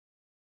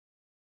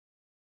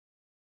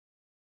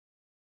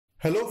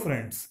Hello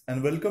friends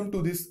and welcome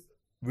to this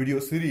video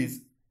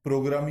series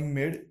Programming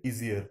Made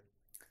Easier.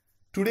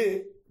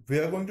 Today we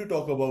are going to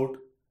talk about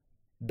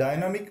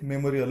dynamic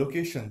memory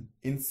allocation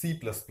in C++.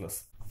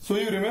 So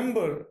you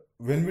remember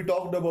when we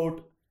talked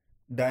about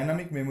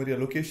dynamic memory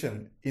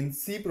allocation in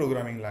C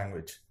programming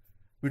language,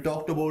 we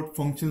talked about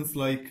functions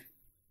like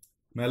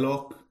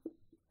malloc,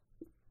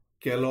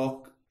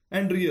 calloc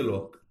and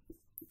realloc,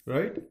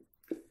 right?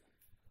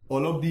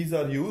 All of these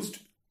are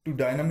used to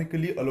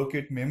dynamically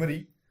allocate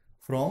memory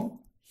from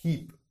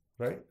heap,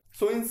 right?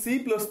 So in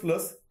C++,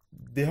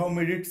 they have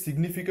made it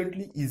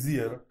significantly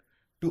easier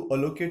to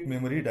allocate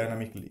memory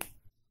dynamically.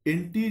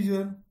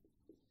 Integer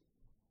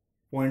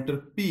pointer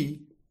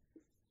p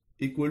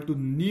equal to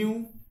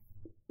new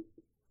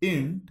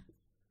int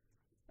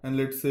and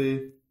let's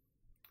say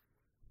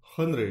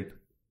 100,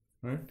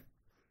 right?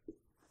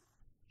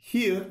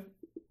 Here,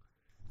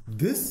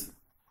 this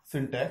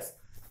syntax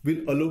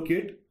will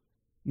allocate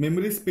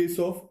memory space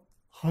of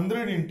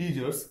 100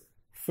 integers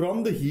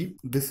from the heap.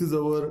 This is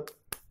our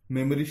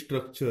memory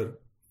structure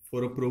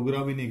for a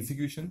program in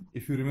execution.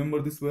 If you remember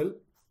this well,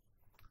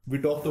 we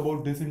talked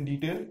about this in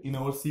detail in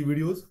our C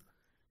videos.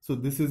 So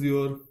this is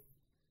your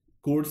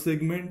code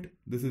segment,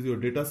 this is your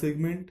data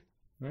segment,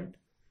 right?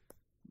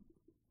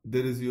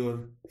 There is your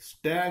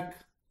stack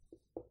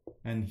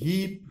and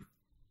heap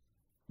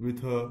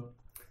with a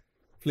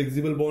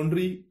flexible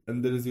boundary,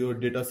 and there is your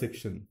data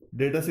section.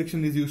 Data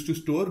section is used to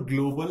store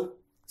global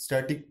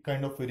static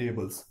kind of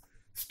variables.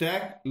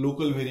 Stack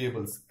local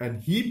variables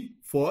and heap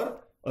for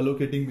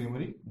allocating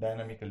memory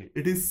dynamically.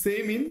 It is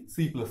same in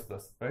C++,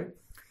 right?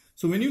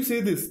 So when you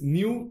say this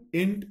new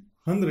int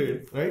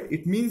 100, right,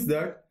 it means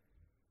that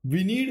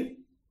we need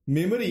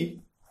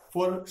memory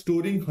for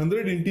storing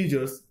 100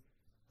 integers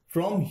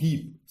from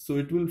heap. So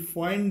it will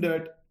find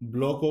that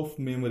block of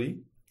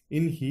memory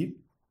in heap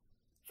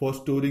for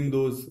storing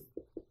those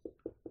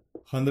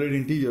 100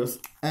 integers,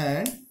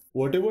 and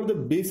whatever the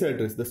base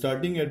address, the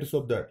starting address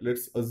of that,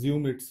 let's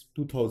assume it's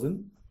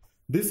 2000.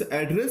 This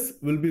address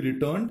will be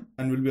returned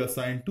and will be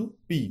assigned to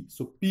P.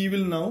 So P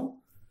will now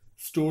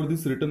store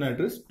this return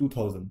address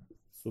 2000.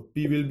 So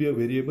P will be a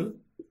variable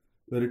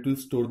where it will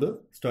store the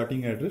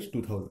starting address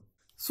 2000.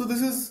 So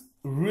this is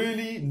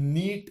really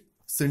neat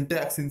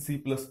syntax in C++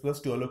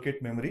 to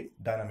allocate memory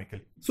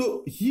dynamically.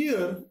 So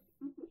here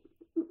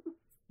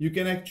you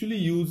can actually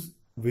use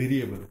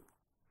variable.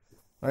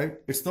 Right?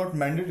 It's not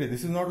mandatory.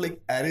 This is not like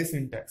array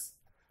syntax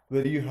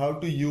where you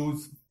have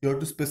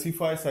to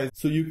specify size.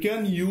 So you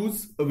can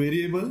use a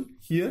variable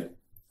here,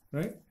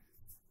 right?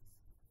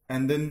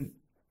 And then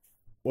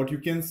what you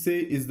can say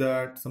is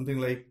that something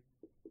like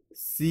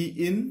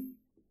cin,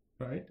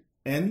 right?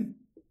 N,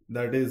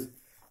 that is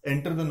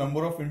enter the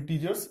number of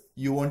integers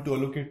you want to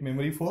allocate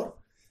memory for,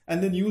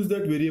 and then use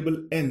that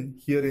variable n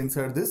here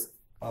inside this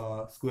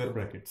square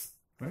brackets,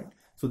 right?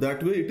 So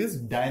that way it is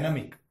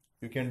dynamic.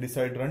 You can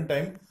decide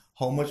runtime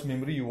how much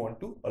memory you want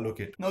to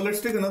allocate. Now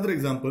let's take another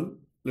example.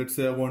 Let's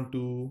say I want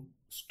to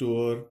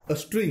store a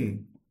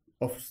string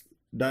of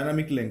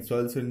dynamic length. So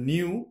I'll say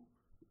new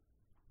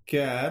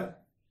char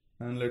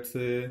and let's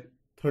say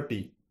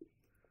 30,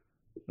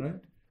 right?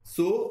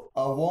 So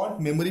I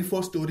want memory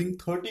for storing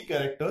 30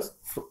 characters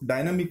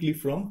dynamically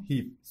from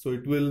heap. So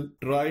it will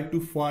try to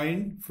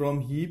find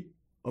from heap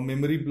a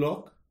memory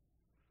block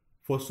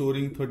for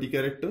storing 30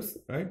 characters,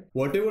 right?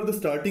 Whatever the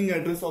starting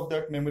address of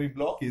that memory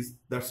block is,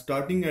 that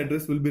starting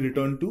address will be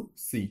returned to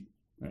C,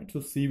 right?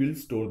 So C will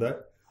store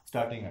that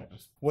starting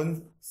address.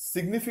 One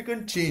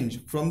significant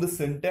change from the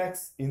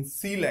syntax in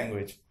C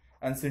language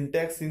and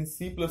syntax in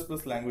C++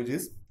 language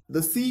is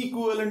the C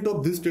equivalent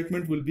of this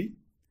statement will be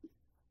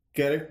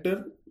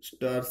character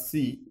star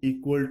C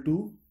equal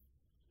to,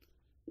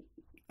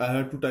 I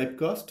have to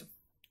typecast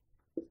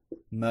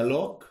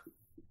malloc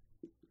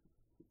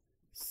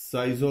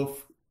size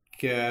of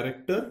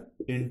character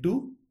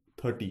into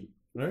 30,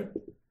 right?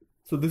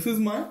 So this is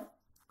my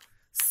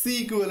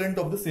C equivalent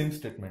of the same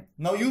statement.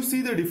 Now you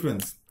see the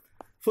difference.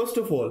 First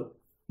of all,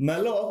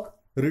 malloc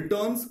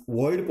returns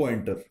void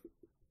pointer.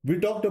 We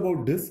talked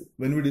about this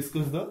when we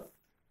discussed the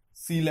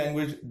C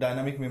language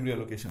dynamic memory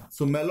allocation.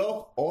 So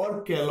malloc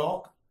or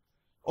calloc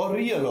or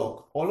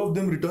realloc, all of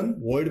them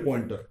return void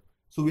pointer.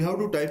 So we have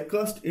to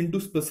typecast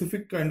into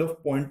specific kind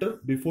of pointer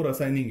before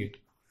assigning it.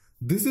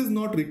 This is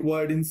not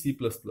required in C++.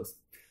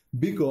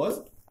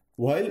 Because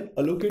while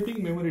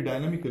allocating memory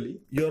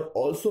dynamically, you're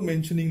also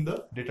mentioning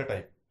the data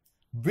type.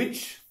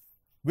 Which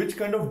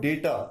kind of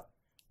data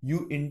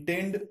you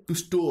intend to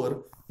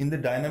store in the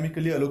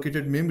dynamically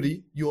allocated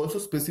memory, you also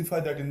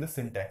specify that in the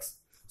syntax.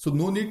 So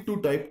no need to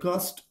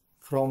typecast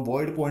from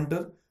void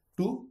pointer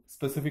to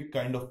specific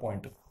kind of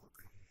pointer.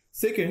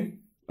 Second,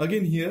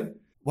 again here,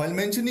 while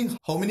mentioning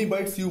how many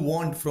bytes you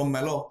want from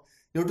malloc,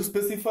 you have to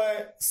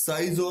specify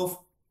size of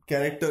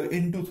character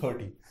into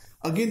 30.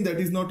 Again, that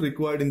is not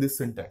required in this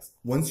syntax.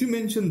 Once you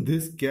mention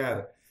this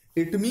char,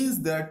 it means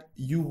that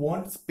you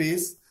want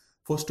space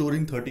for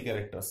storing 30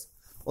 characters.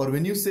 Or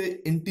when you say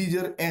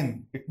integer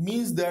n, it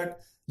means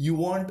that you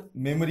want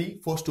memory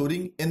for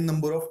storing n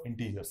number of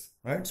integers,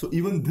 right? So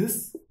even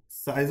this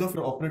size of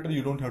operator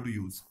you don't have to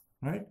use,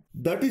 right?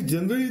 That is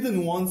generally the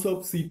nuance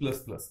of C++.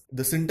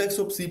 The syntax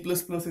of C++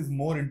 is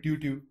more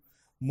intuitive,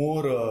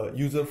 more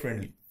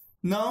user-friendly.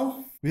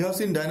 Now we have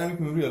seen dynamic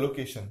memory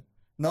allocation.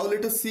 Now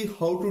let us see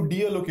how to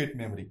deallocate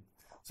memory.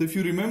 So if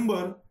you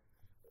remember,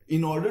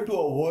 in order to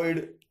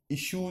avoid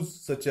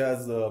issues such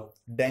as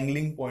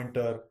dangling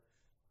pointer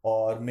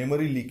or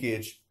memory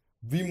leakage,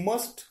 we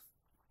must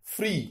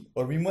free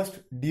or we must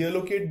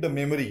deallocate the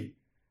memory,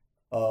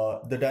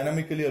 the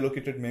dynamically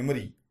allocated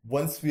memory,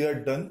 once we are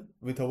done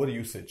with our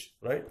usage,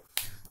 right?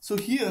 So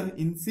here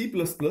in C++,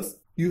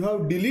 you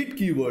have delete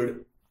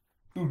keyword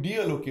to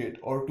deallocate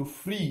or to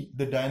free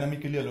the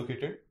dynamically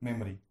allocated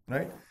memory,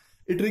 right?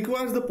 It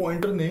requires the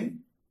pointer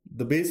name,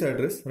 the base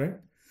address, right?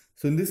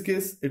 So in this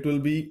case, it will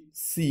be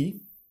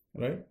C,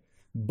 right?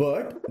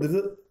 But there's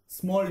a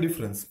small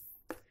difference.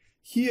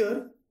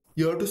 Here,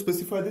 you have to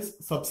specify this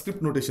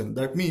subscript notation.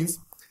 That means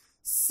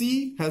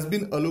C has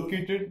been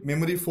allocated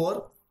memory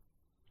for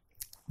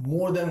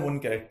more than one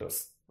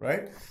characters,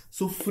 right?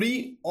 So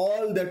free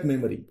all that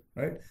memory,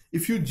 right?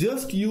 If you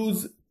just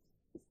use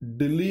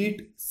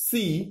delete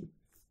C,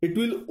 it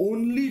will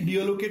only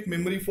deallocate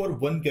memory for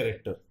one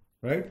character,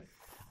 right?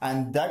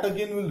 And that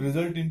again will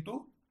result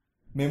into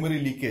memory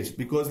leakage,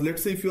 because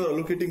let's say if you are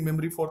allocating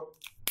memory for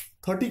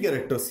 30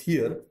 characters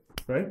here,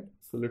 right?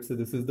 So let's say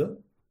this is the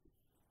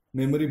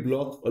memory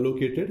block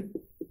allocated.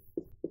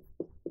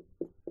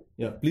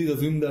 Yeah, please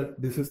assume that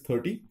this is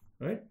 30,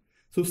 right?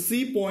 So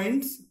C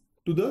points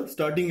to the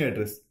starting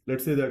address.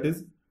 Let's say that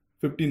is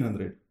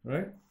 1500,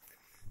 right?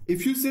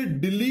 If you say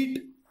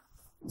delete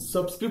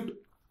subscript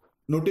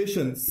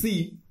notation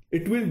C,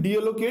 it will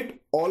deallocate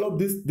all of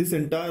this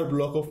entire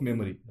block of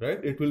memory,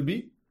 right? It will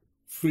be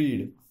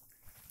freed,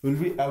 will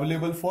be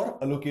available for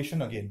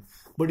allocation again.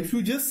 But if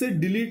you just say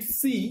delete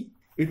C,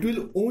 it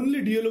will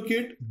only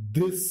deallocate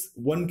this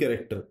one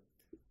character.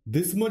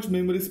 This much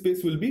memory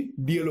space will be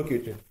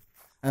deallocated,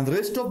 and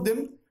rest of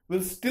them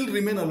will still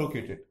remain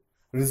allocated,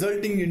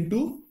 resulting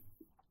into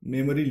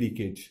memory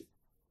leakage.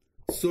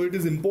 So it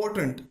is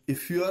important,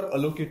 if you are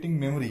allocating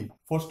memory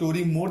for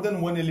storing more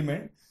than one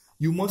element,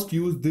 you must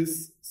use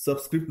this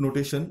subscript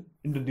notation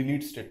in the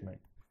delete statement.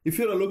 If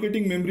you are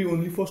allocating memory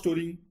only for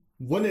storing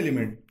one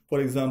element,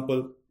 for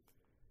example,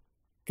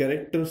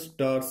 character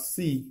star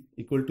C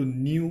equal to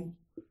new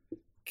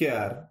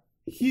char,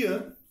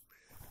 here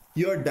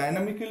you are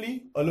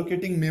dynamically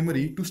allocating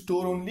memory to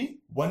store only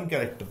one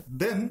character.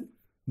 Then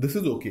this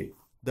is okay.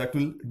 That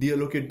will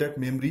deallocate that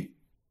memory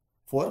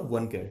for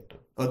one character.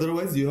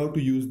 Otherwise, you have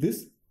to use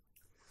this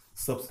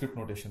subscript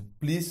notation.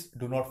 Please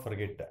do not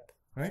forget that,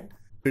 right?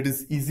 It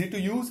is easy to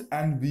use,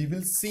 and we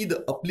will see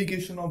the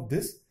application of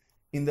this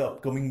in the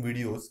upcoming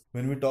videos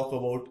when we talk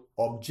about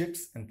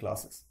objects and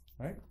classes,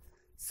 right?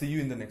 See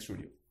you in the next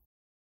video.